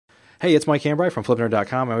Hey, it's Mike Hambry from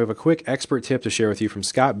FlipNerd.com, and we have a quick expert tip to share with you from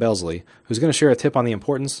Scott Belsley, who's going to share a tip on the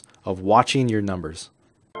importance of watching your numbers.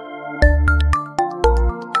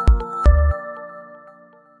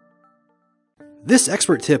 This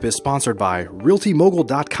expert tip is sponsored by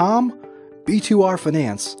RealtyMogul.com, B2R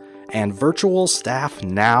Finance, and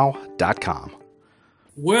VirtualStaffNow.com.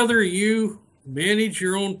 Whether you manage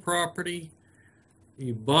your own property,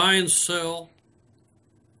 you buy and sell,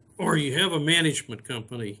 or you have a management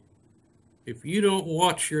company, if you don't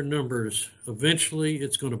watch your numbers, eventually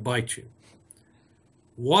it's going to bite you.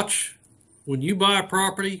 Watch when you buy a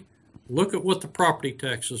property, look at what the property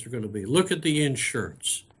taxes are going to be. Look at the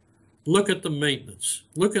insurance. Look at the maintenance.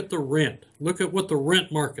 Look at the rent. Look at what the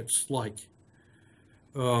rent market's like.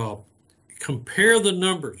 Compare the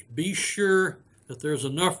numbers. Be sure that there's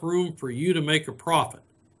enough room for you to make a profit.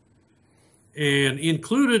 And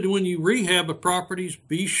included when you rehab the properties,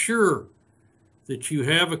 be sure that you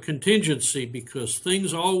have a contingency, because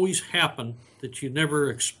things always happen that you never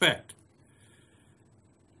expect.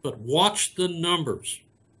 But watch the numbers.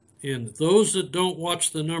 And those that don't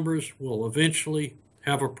watch the numbers will eventually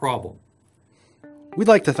have a problem. We'd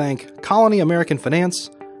like to thank Colony American Finance,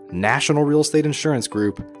 National Real Estate Insurance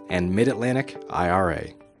Group, and Mid-Atlantic IRA.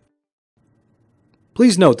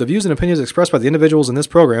 Please note, the views and opinions expressed by the individuals in this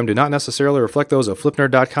program do not necessarily reflect those of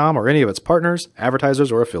FlipNerd.com or any of its partners,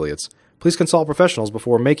 advertisers, or affiliates. Please consult professionals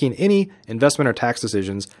before making any investment or tax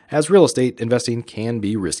decisions, as real estate investing can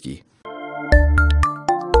be risky.